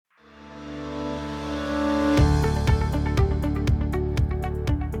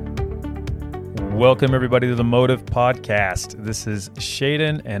Welcome everybody to the Motive Podcast. This is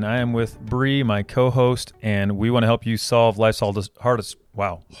Shaden and I am with Bree, my co-host, and we want to help you solve life's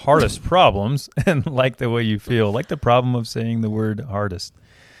hardest problems and like the way you feel, like the problem of saying the word hardest.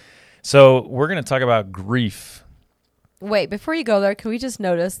 So we're going to talk about grief. Wait, before you go there, can we just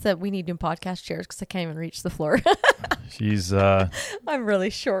notice that we need new podcast chairs because I can't even reach the floor. She's I'm really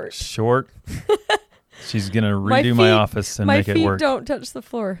short. She's going to redo my office and make it work. My feet don't touch the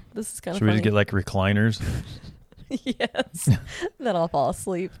floor. This is kind of funny. Should we just get like recliners? Yes. Then I'll fall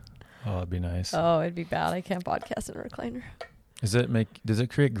asleep. Oh, that'd be nice. Oh, it'd be bad. I can't podcast in a recliner. Does it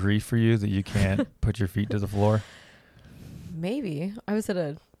create grief for you that you can't put your feet to the floor? Maybe. I was at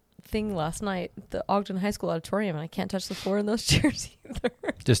a thing last night, the Ogden High School auditorium, and I can't touch the floor in those chairs either.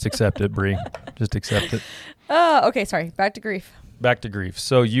 Just accept it, Bree. Just accept it. Okay, sorry. Back to grief.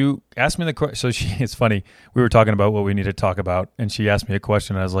 So you asked me the question. It's funny. We were talking about what we need to talk about, and she asked me a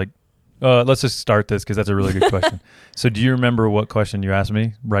question, and I was like, let's just start this because that's a really good question. So do you remember what question you asked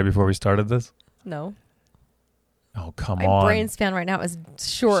me right before we started this? No. Oh, come on. My brain span right now is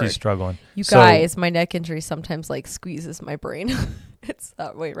short. She's struggling. You guys, my neck injury sometimes like squeezes my brain. It's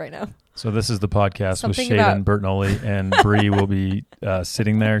that way right now. So this is the podcast with Shaden Bertnoli, and Bree will be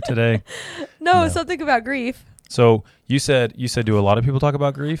sitting there today. No, something about grief. So you said, do a lot of people talk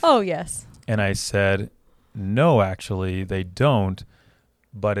about grief? Oh, yes. And I said, no, actually, they don't.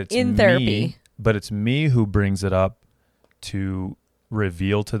 But it's in therapy. But it's me who brings it up to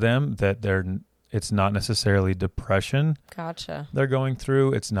reveal to them that it's not necessarily depression. Gotcha. They're going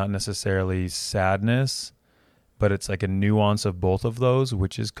through. It's not necessarily sadness, but it's like a nuance of both of those,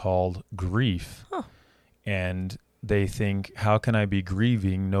 which is called grief. Huh. And they think, how can I be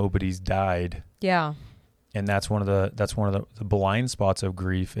grieving? Nobody's died. Yeah. And that's one of the blind spots of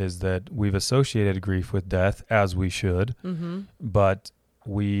grief, is that we've associated grief with death, as we should, but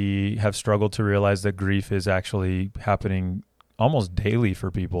we have struggled to realize that grief is actually happening almost daily for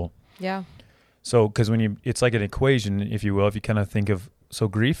people. Yeah. So, because it's like an equation, if you will, if you kind of think of, so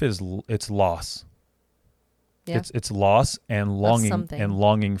grief it's loss. Yeah. It's loss and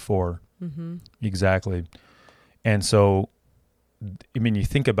longing for. Mm-hmm. Exactly. And so, I mean, you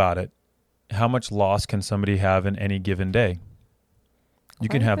think about it. How much loss can somebody have in any given day? You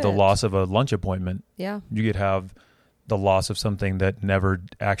can have the loss of a lunch appointment. Yeah. You could have the loss of something that never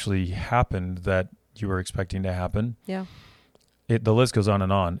actually happened that you were expecting to happen. Yeah. The list goes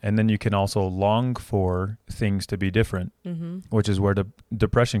on. And then you can also long for things to be different, which is where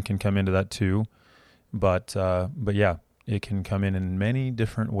depression can come into that too. But yeah, it can come in many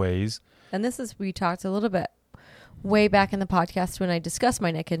different ways. And we talked a little bit way back in the podcast when I discussed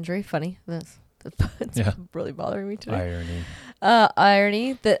my neck injury. Funny. It's really bothering me today.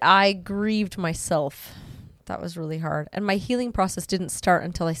 Irony that I grieved myself. That was really hard. And my healing process didn't start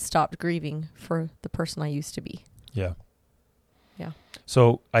until I stopped grieving for the person I used to be. Yeah. Yeah.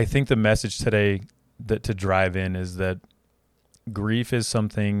 So I think the message today that to drive in is that grief is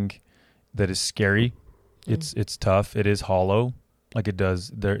something that is scary. It's tough. It is hollow. Like it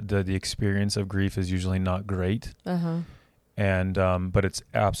does. The experience of grief is usually not great. And but it's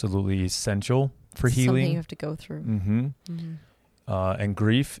absolutely essential for healing. Something you have to go through. And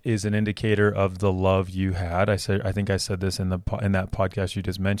grief is an indicator of the love you had. I think I said this in that podcast you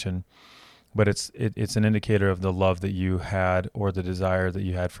just mentioned. But it's an indicator of the love that you had or the desire that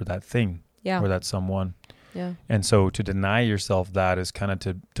you had for that thing or that someone. Yeah. And so to deny yourself that is kind of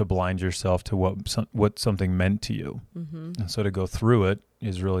to blind yourself to what something meant to you. And so to go through it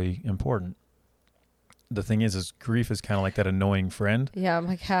is really important. The thing is grief is kind of like that annoying friend. Yeah, I'm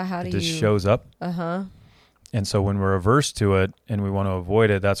like, how do you... It just shows up. And so when we're averse to it and we want to avoid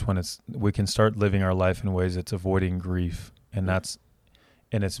it, that's when we can start living our life in ways that's avoiding grief. And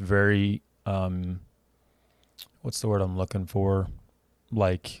it's very, what's the word I'm looking for?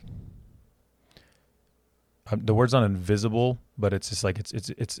 Like... the word's not invisible, but it's just like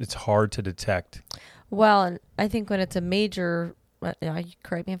it's hard to detect. Well, and I think when it's a major,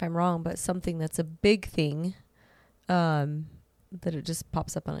 correct me if I'm wrong, but something that's a big thing, that it just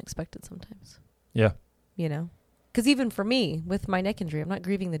pops up unexpected sometimes. Yeah. You know, because even for me with my neck injury, I'm not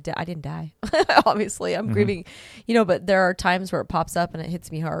grieving I didn't die. Obviously, I'm grieving, but there are times where it pops up and it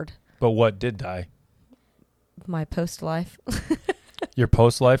hits me hard. But what did die? My post life. Your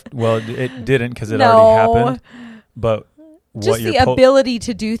post-life? Well, it didn't because it already happened. But just the ability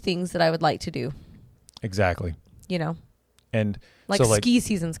to do things that I would like to do. Exactly. And like ski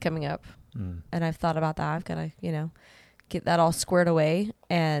season's coming up. And I've thought about that. I've got to, get that all squared away.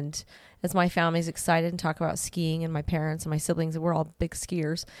 And as my family's excited and talk about skiing, and my parents and my siblings, we're all big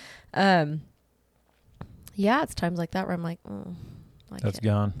skiers. It's times like that where I'm like, that's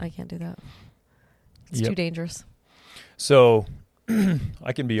gone. I can't do that. It's too dangerous. So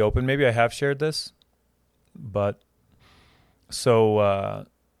I can be open. Maybe I have shared this, but so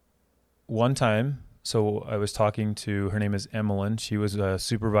one time, so I was talking to, her name is Emmeline. She was a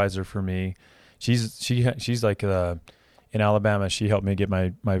supervisor for me. She's like in Alabama. She helped me get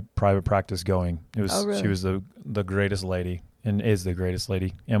my private practice going. It was really? She was the greatest lady and is the greatest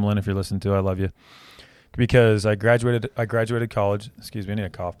lady. Emmeline, if you're listening to, I love you. Because I graduated college. Excuse me, I need a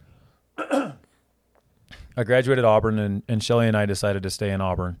cough. I graduated Auburn, and Shelly and I decided to stay in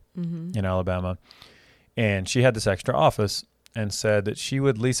Auburn, in Alabama. And she had this extra office and said that she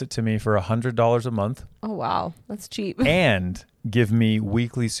would lease it to me for $100 a month. Oh, wow. That's cheap. And give me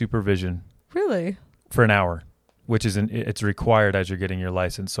weekly supervision. Really? For an hour, which is it's required as you're getting your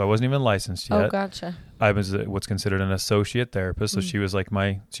license. So I wasn't even licensed yet. Oh, gotcha. I was what's considered an associate therapist. So she was like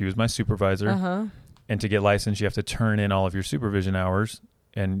my supervisor. And to get licensed, you have to turn in all of your supervision hours.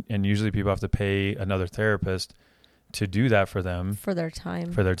 And usually people have to pay another therapist to do that for them. For their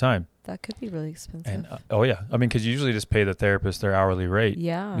time. That could be really expensive. And oh yeah, I mean, because you usually just pay the therapist their hourly rate.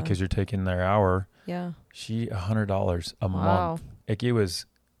 Yeah. Because you're taking their hour. Yeah. She $100 a month. Like, it was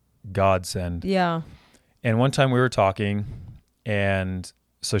godsend. Yeah. And one time we were talking, and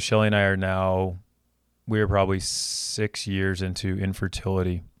so Shelly and I are now, we were probably 6 years into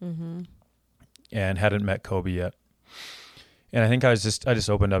infertility, and hadn't met Kobe yet. And I think I just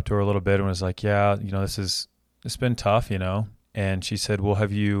opened up to her a little bit and was like, yeah, it's been tough, And she said, well,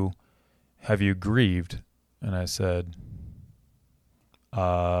 have you grieved? And I said,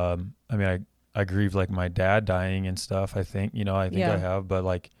 I mean, I grieved like my dad dying and stuff. I think I have, but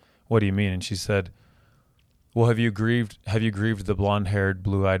like, what do you mean? And she said, well, have you grieved the blonde-haired,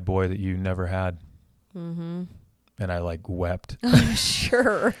 blue-eyed boy that you never had? And I like wept.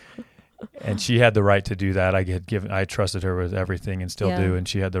 Sure. And she had the right to do that. I trusted her with everything and still do. And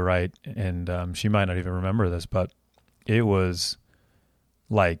she had the right. And she might not even remember this, but it was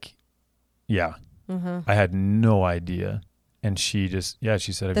like, I had no idea. And she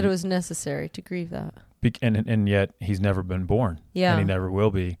said that it was necessary to grieve that. And yet he's never been born. Yeah. And he never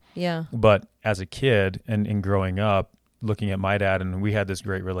will be. Yeah. But as a kid and growing up, looking at my dad, and we had this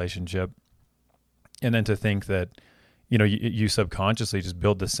great relationship. And then to think that, you subconsciously just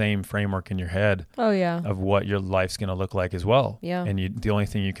build the same framework in your head. Oh, yeah. Of what your life's going to look like as well. Yeah. And the only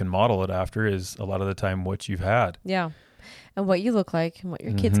thing you can model it after is a lot of the time what you've had. Yeah. And what you look like and what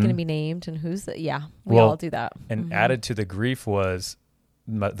your kid's going to be named and we all do that. And added to the grief was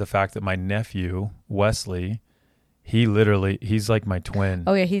the fact that my nephew, Wesley, he's like my twin.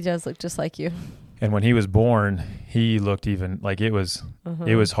 Oh, yeah. He does look just like you. And when he was born, he looked even like it was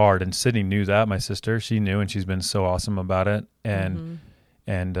hard. And Sydney knew that. My sister, she knew, and she's been so awesome about it and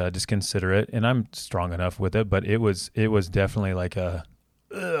just considerate. And I'm strong enough with it, but it was definitely like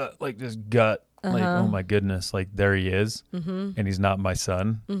like this gut, like, oh my goodness, like there he is, and he's not my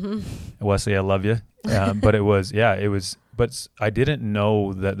son. Wesley, I love you. But but I didn't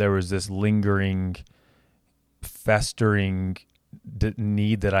know that there was this lingering, festering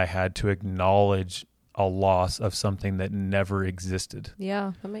need that I had to acknowledge a loss of something that never existed.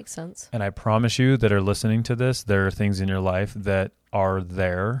 Yeah, that makes sense. And I promise you that are listening to this, there are things in your life that are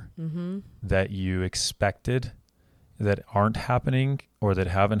there that you expected that aren't happening or that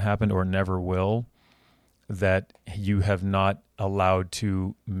haven't happened or never will, that you have not allowed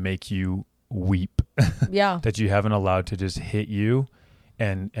to make you weep. Yeah. That you haven't allowed to just hit you.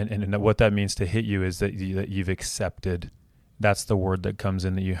 And what that means to hit you is that you've accepted. That's the word that comes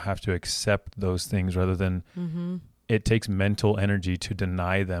in, that you have to accept those things rather than it takes mental energy to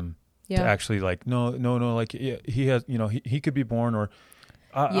deny them. To actually like, no, like he has, he could be born, or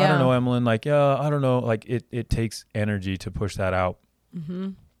I don't know, Emmeline, like, I don't know. Like it takes energy to push that out.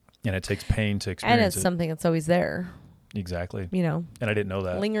 And it takes pain to experience it. And it's something that's always there. Exactly. And I didn't know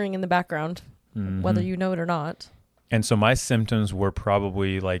that. Lingering in the background, whether you know it or not. And so my symptoms were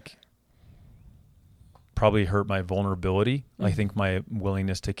probably hurt my vulnerability. I think my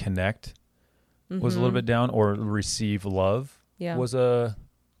willingness to connect was a little bit down, or receive love was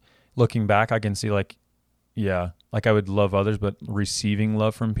looking back, I can see like I would love others, but receiving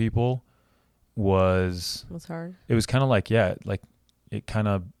love from people was hard. It was kind of like it kind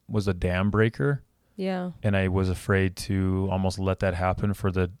of was a dam breaker. Yeah. And I was afraid to almost let that happen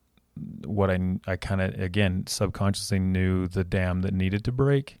for what I kind of, again, subconsciously knew the dam that needed to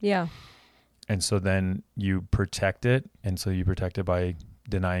break. Yeah. And so then you protect it. And so you protect it by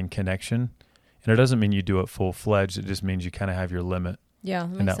denying connection. And it doesn't mean you do it full-fledged. It just means you kind of have your limit. Yeah,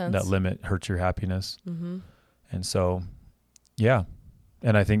 that makes sense. That limit hurts your happiness. And so,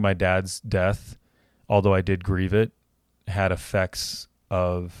 And I think my dad's death, although I did grieve it, had effects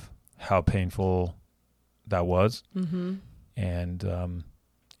of how painful that was. Mm-hmm.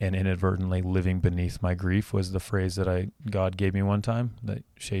 And inadvertently living beneath my grief was the phrase that God gave me one time, that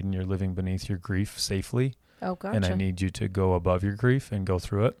Shaden, you're living beneath your grief safely. Oh, gotcha. And I need you to go above your grief and go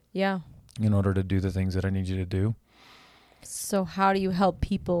through it. Yeah. In order to do the things that I need you to do. So how do you help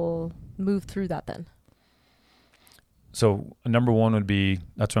people move through that then? So number one would be,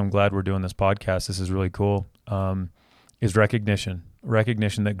 that's why I'm glad we're doing this podcast. This is really cool. Is recognition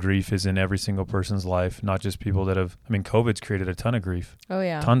that grief is in every single person's life, not just people that have, COVID's created a ton of grief. Oh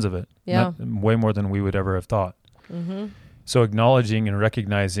yeah. Tons of it. Yeah. Way more than we would ever have thought. Mm-hmm. So acknowledging and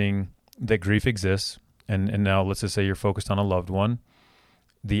recognizing that grief exists. And now let's just say you're focused on a loved one.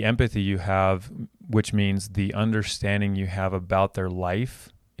 The empathy you have, which means the understanding you have about their life,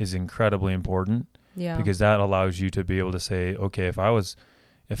 is incredibly important. Yeah. Because that allows you to be able to say, okay, if I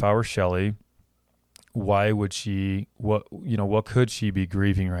were Shelley, why would she, what could she be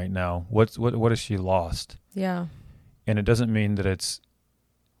grieving right now? What has she lost? Yeah. And it doesn't mean that it's,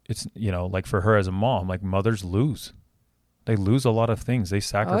 like for her as a mom, like mothers lose. They lose a lot of things. They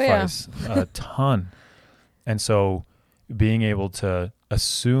sacrifice a ton. And so being able to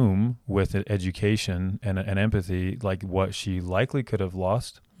assume with education and empathy, like what she likely could have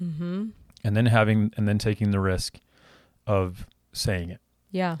lost, mm-hmm. and then taking the risk of saying it.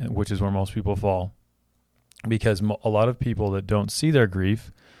 Yeah. Which is where most people fall. Because a lot of people that don't see their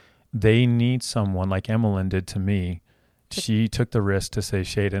grief, they need someone like Emmeline did to me. She took the risk to say,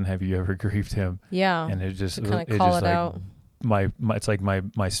 Shaden, have you ever grieved him? Yeah. And it just, kind of call it out. It's like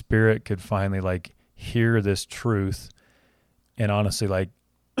my spirit could finally like hear this truth and honestly like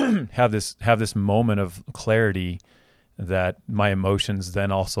have this moment of clarity that my emotions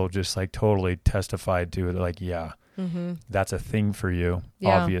then also just like totally testified to it. Like, yeah, mm-hmm. that's a thing for you,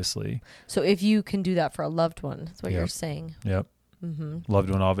 obviously. So if you can do that for a loved one, that's what you're saying. Yep. Mm-hmm. Loved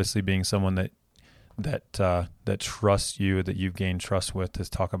one, obviously being someone that trusts you, that you've gained trust with, to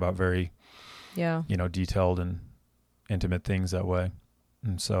talk about very, detailed and intimate things that way.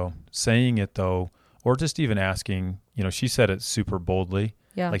 And so saying it though, or just even asking, she said it super boldly.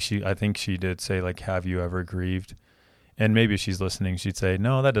 Yeah. Like I think she did say like, have you ever grieved? And maybe if she's listening, she'd say,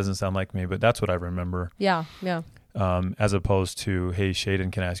 no, that doesn't sound like me, but that's what I remember. Yeah. Yeah. As opposed to, hey,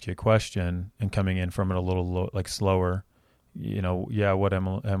 Shaden, can I ask you a question? And coming in from it a little slower, what,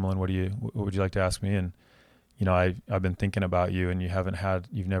 Emmeline, what would you like to ask me? And, I've been thinking about you, and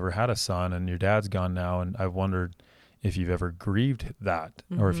you've never had a son, and your dad's gone now. And I've wondered if you've ever grieved that,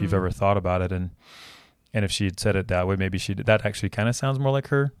 mm-hmm. or if you've ever thought about it. And if she had said it that way, maybe that actually kind of sounds more like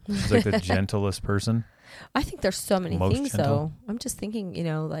her. She's like the gentlest person. I think there's so many things though. I'm just thinking,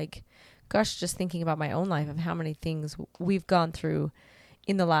 just thinking about my own life of how many things we've gone through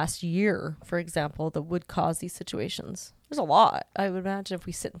in the last year, for example, that would cause these situations. There's a lot. I would imagine if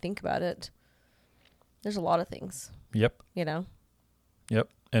we sit and think about it, there's a lot of things. Yep. Yep.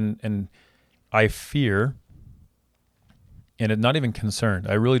 And I fear, and I'm not even concerned,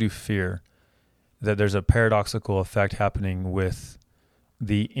 I really do fear that there's a paradoxical effect happening with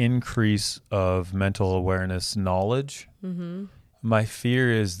the increase of mental awareness knowledge. Mm-hmm. My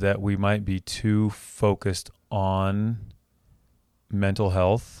fear is that we might be too focused on mental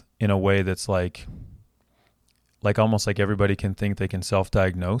health in a way that's like almost like everybody can think they can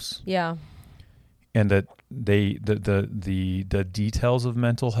self-diagnose. Yeah. And that the details of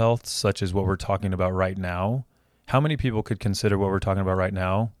mental health, such as what we're talking about right now, how many people could consider what we're talking about right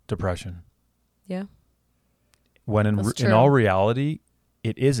now depression? Yeah. When in all reality,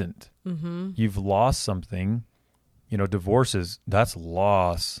 it isn't. Mm-hmm. You've lost something. Divorces, that's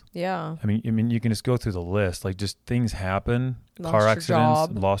loss. Yeah. I mean, you can just go through the list. Like, just things happen. Car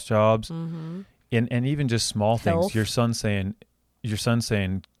accidents, lost jobs, mm-hmm. and even just small things. Your son saying,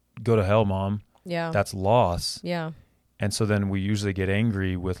 "Go to hell, Mom." Yeah. That's loss. Yeah. And so then we usually get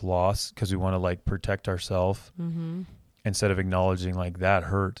angry with loss because we want to like protect ourselves, mm-hmm. instead of acknowledging like that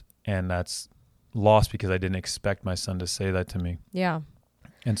hurt, and that's loss because I didn't expect my son to say that to me. Yeah.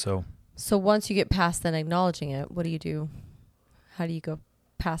 And so once you get past then acknowledging it, what do you do? How do you go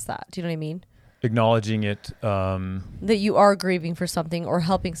past that? Do you know what I mean? Acknowledging it. That you are grieving for something, or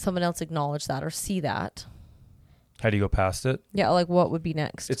helping someone else acknowledge that or see that. How do you go past it? Yeah, like what would be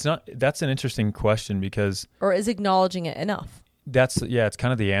next? That's an interesting question because... Or is acknowledging it enough? It's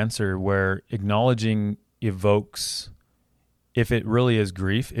kind of the answer, where acknowledging evokes... If it really is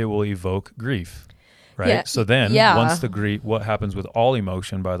grief, it will evoke grief. Right. Yeah. So then once the grief, what happens with all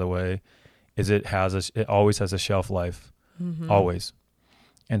emotion, by the way, is it always has a shelf life, mm-hmm. always.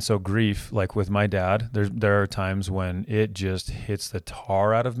 And so grief, like with my dad, there are times when it just hits the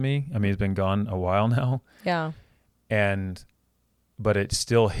tar out of me. I mean, he's been gone a while now. Yeah. But it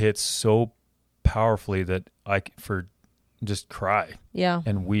still hits so powerfully that for just cry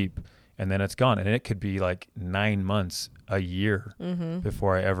and weep, and then it's gone. And it could be like 9 months, a year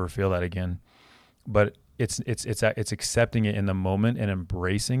before I ever feel that again. But it's accepting it in the moment and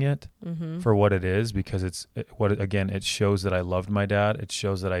embracing it for what it is, because it shows that I loved my dad. It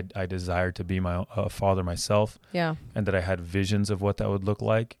shows that I desired to be a father myself. Yeah. And that I had visions of what that would look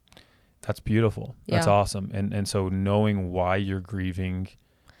like. That's beautiful. Yeah. That's awesome. And so knowing why you're grieving,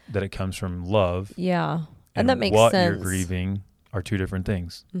 that it comes from love. Yeah. And that makes what sense. You're grieving are two different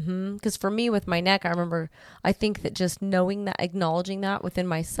things. Because for me with my neck, I think that just knowing that, acknowledging that within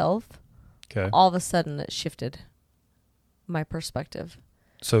myself, all of a sudden it shifted my perspective.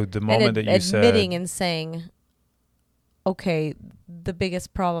 So the moment that you said... admitting and saying, okay, the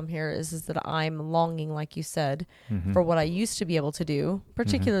biggest problem here is that I'm longing, like you said, for what I used to be able to do,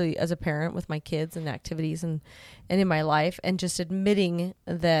 particularly as a parent with my kids and activities and in my life, and just admitting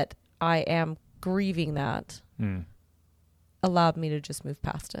that I am grieving that allowed me to just move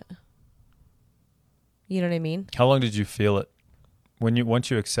past it. You know what I mean? How long did you feel it? Once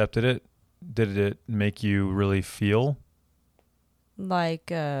you accepted it, did it make you really feel?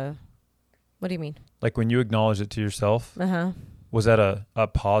 Like, what do you mean? Like when you acknowledged it to yourself, was that a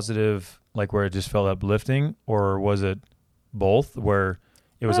positive, like where it just felt uplifting, or was it both, where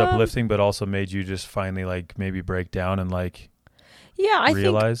it was uplifting but also made you just finally like maybe break down and like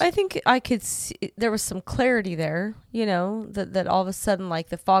realize? I think I could see there was some clarity there, you know, that all of a sudden like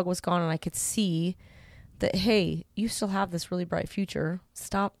the fog was gone and I could see that, hey, you still have this really bright future.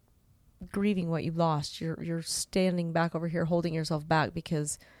 Stop grieving what you've lost. You're standing back over here holding yourself back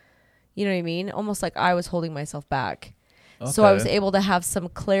because, you know what I mean? Almost like I was holding myself back. Okay. So I was able to have some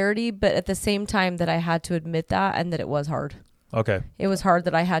clarity, but at the same time that I had to admit that, and that it was hard. Okay. It was hard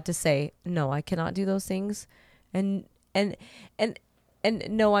that I had to say, no, I cannot do those things. And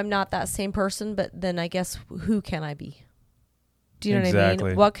no, I'm not that same person, but then I guess who can I be? Do you know what I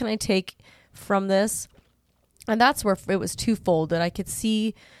mean? What can I take from this? And that's where it was twofold, that I could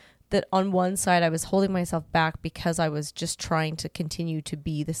see that on one side I was holding myself back because I was just trying to continue to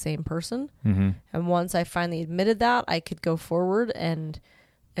be the same person. And once I finally admitted that, I could go forward and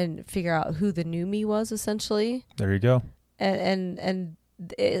figure out who the new me was, essentially. There you go.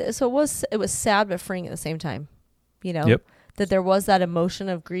 So it was sad but freeing at the same time, you know. Yep. That there was that emotion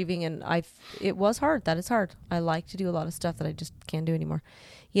of grieving, and it was hard. That is hard. I like to do a lot of stuff that I just can't do anymore,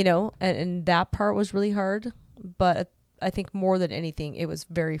 you know, and that part was really hard, but I think more than anything, it was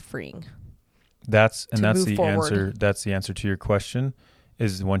very freeing. That's the answer. That's the answer to your question,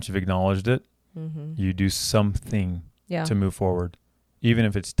 is once you've acknowledged it, you do something to move forward, even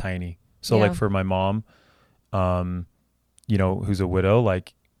if it's tiny. So like for my mom, you know, who's a widow,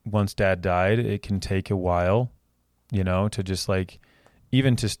 like once dad died, it can take a while, you know, to just like,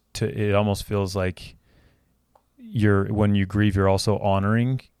 even to it almost feels like when you grieve, you're also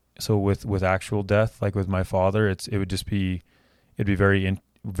honoring. So with actual death, like with my father, it'd be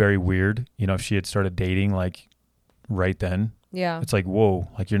very weird, you know, if she had started dating like right then. Yeah. It's like, whoa,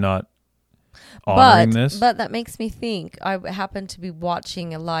 like you're not honoring this. But that makes me think, I happened to be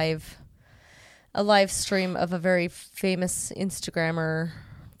watching a live stream of a very famous Instagrammer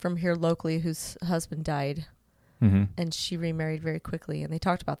from here locally whose husband died. And she remarried very quickly, and they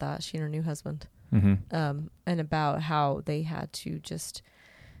talked about that, she and her new husband, and about how they had to just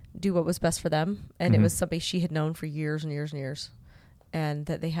do what was best for them, and it was somebody she had known for years and years and years, and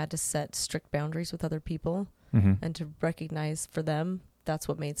that they had to set strict boundaries with other people, and to recognize for them that's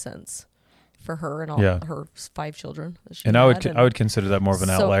what made sense for her and all her 5 children that she had. I would consider that more of an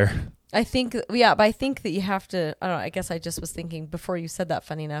outlier. I think, but I think that you have to, I don't know, I guess I just was thinking before you said that,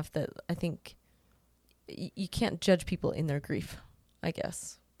 funny enough, that I think you can't judge people in their grief, I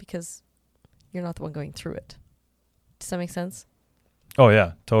guess, because you're not the one going through it. Does that make sense? Oh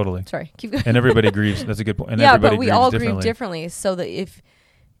yeah, totally. Sorry, keep going. And everybody grieves. That's a good point. And yeah, but we all grieve differently. So that if,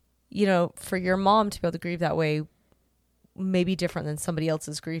 you know, for your mom to be able to grieve that way, may be different than somebody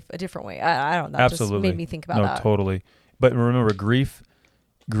else's grief a different way. I don't know. That just made me think about that. No, totally. But remember, grief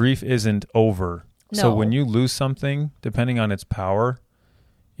isn't over. No. So when you lose something, depending on its power,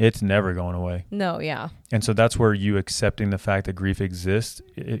 it's never going away. No, yeah. And so that's where you accepting the fact that grief exists,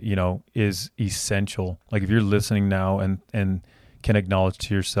 you know, is essential. Like if you're listening now and can acknowledge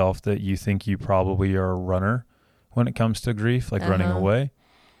to yourself that you think you probably are a runner when it comes to grief, like running away,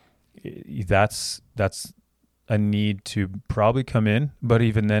 that's a need to probably come in. But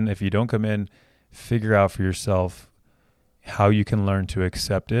even then, if you don't come in, figure out for yourself how you can learn to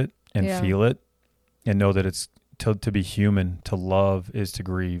accept it and feel it and know that it's to be human, to love is to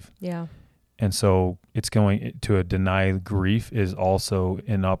grieve. Yeah. And so it's going to deny grief is also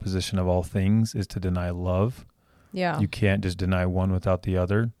in opposition of all things, is to deny love. Yeah. You can't just deny one without the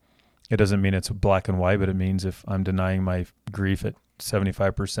other. It doesn't mean it's black and white, but it means if I'm denying my grief at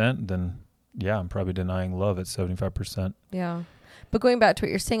 75%, then yeah, I'm probably denying love at 75%. Yeah. But going back to what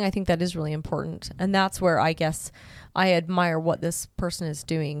you're saying, I think that is really important. And that's where I guess I admire what this person is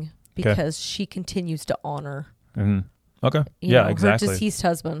doing, because she continues to honor. Mm-hmm. Okay. Yeah, exactly. Her deceased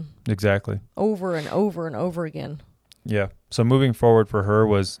husband. Exactly. Over and over and over again. Yeah. So moving forward for her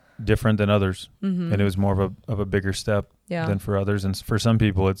was different than others. Mm-hmm. And it was more of a bigger step than for others. And for some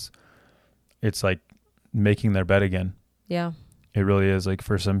people, it's like making their bed again. Yeah. It really is. Like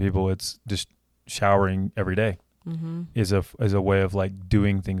for some people, it's just showering every day is a way of like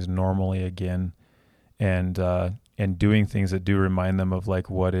doing things normally again, and doing things that do remind them of like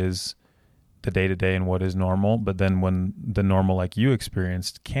what is the day to day and what is normal. But then when the normal like you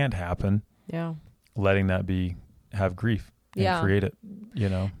experienced can't happen, letting that have grief and create it,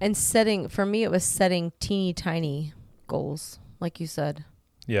 And for me, it was setting teeny tiny goals, like you said.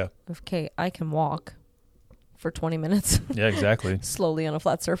 Yeah. Okay, I can walk for 20 minutes. Yeah, exactly. Slowly on a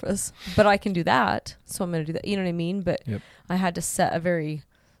flat surface. But I can do that, so I'm going to do that. You know what I mean? But I had to set a very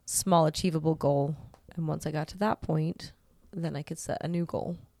small, achievable goal. And once I got to that point, then I could set a new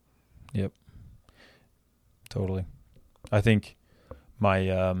goal. Yep. Totally. I think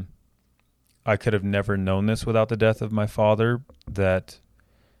I could have never known this without the death of my father, that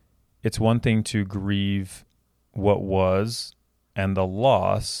it's one thing to grieve what was and the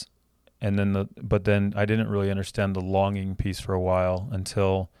loss, and then but then I didn't really understand the longing piece for a while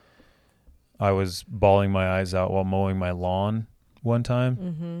until I was bawling my eyes out while mowing my lawn one time.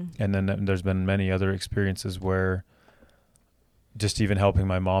 Mm-hmm. And then there's been many other experiences where just even helping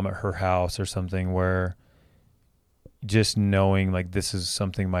my mom at her house or something, where just knowing like this is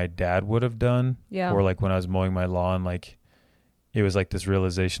something my dad would have done. Yeah. Or like when I was mowing my lawn, like it was like this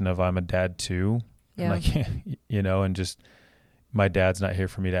realization of I'm a dad too. Yeah. And like, and just my dad's not here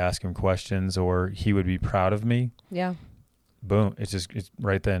for me to ask him questions, or he would be proud of me. Yeah. Boom. It's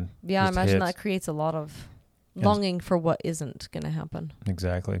right then. Yeah. I imagine that creates a lot of longing for what isn't going to happen.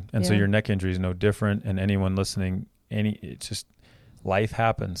 Exactly. And so your neck injury is no different. And anyone listening, it's just life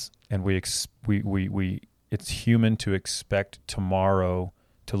happens, and it's human to expect tomorrow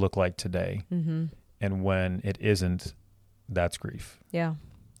to look like today. Mm-hmm. And when it isn't, that's grief. Yeah.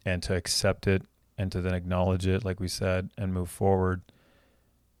 And to accept it and to then acknowledge it, like we said, and move forward,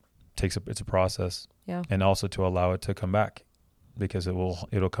 it's a process. Yeah. And also to allow it to come back, because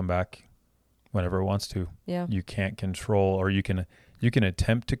it'll come back whenever it wants to. Yeah. You can't control, or you can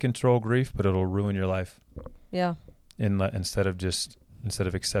attempt to control grief, but it'll ruin your life. Yeah. Instead of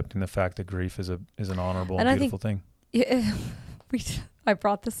accepting the fact that grief is an honorable and beautiful thing. Yeah, I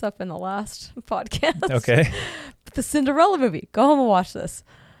brought this up in the last podcast. Okay. The Cinderella movie. Go home and watch this.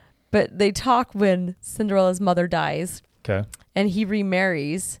 But they talk when Cinderella's mother dies. Okay. And he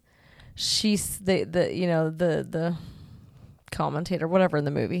remarries. She's the commentator, whatever in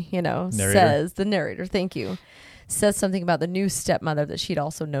the movie, says, the narrator, thank you, says something about the new stepmother, that she'd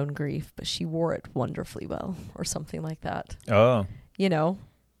also known grief, but she wore it wonderfully well, or something like that. Oh.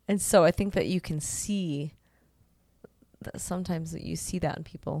 And so I think that you can see that sometimes that you see that in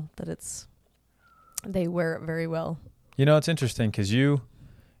people, that they wear it very well. It's interesting because you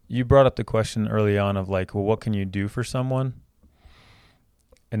brought up the question early on of like, well, what can you do for someone?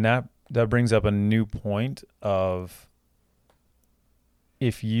 And that brings up a new point of,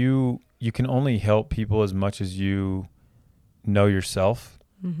 if you can only help people as much as you know yourself.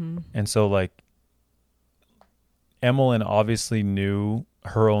 Mm-hmm. And so like, Emmeline obviously knew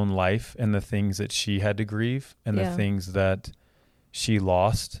her own life and the things that she had to grieve and the things that she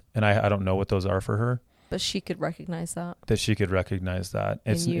lost. And I don't know what those are for her. But she could recognize that.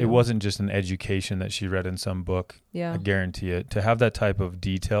 It wasn't just an education that she read in some book. Yeah. I guarantee it. To have that type of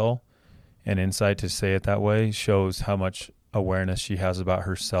detail and insight to say it that way shows how much awareness she has about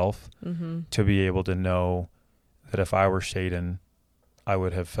herself, to be able to know that if I were Shaden, I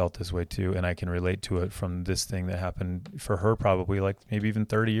would have felt this way too, and I can relate to it from this thing that happened for her probably like maybe even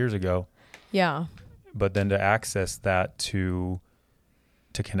 30 years ago. Yeah. But then to access that, to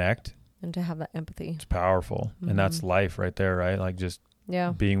connect and to have that empathy, it's powerful. And that's life right there, right? Like just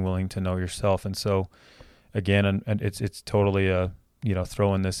being willing to know yourself. And so again, and it's totally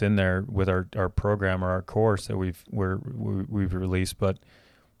throwing this in there with our program or our course that we've released. But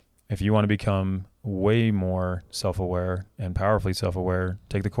if you want to become way more self-aware and powerfully self-aware,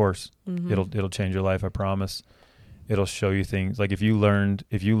 take the course. Mm-hmm. It'll change your life. I promise. It'll show you things. Like if you learned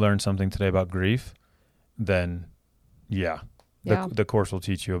something today about grief, then The course will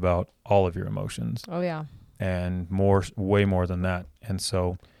teach you about all of your emotions. Oh, yeah. And way more than that. And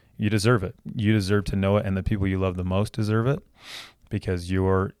so you deserve it. You deserve to know it, and the people you love the most deserve it, because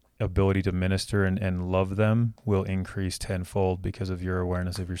your ability to minister and love them will increase tenfold because of your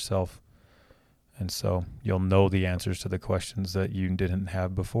awareness of yourself. And so you'll know the answers to the questions that you didn't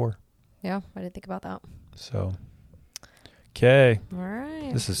have before. Yeah, I didn't think about that. So, okay. All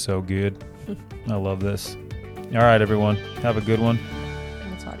right. This is so good. I love this. All right, everyone. Have a good one.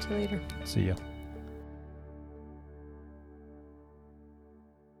 We'll talk to you later. See ya.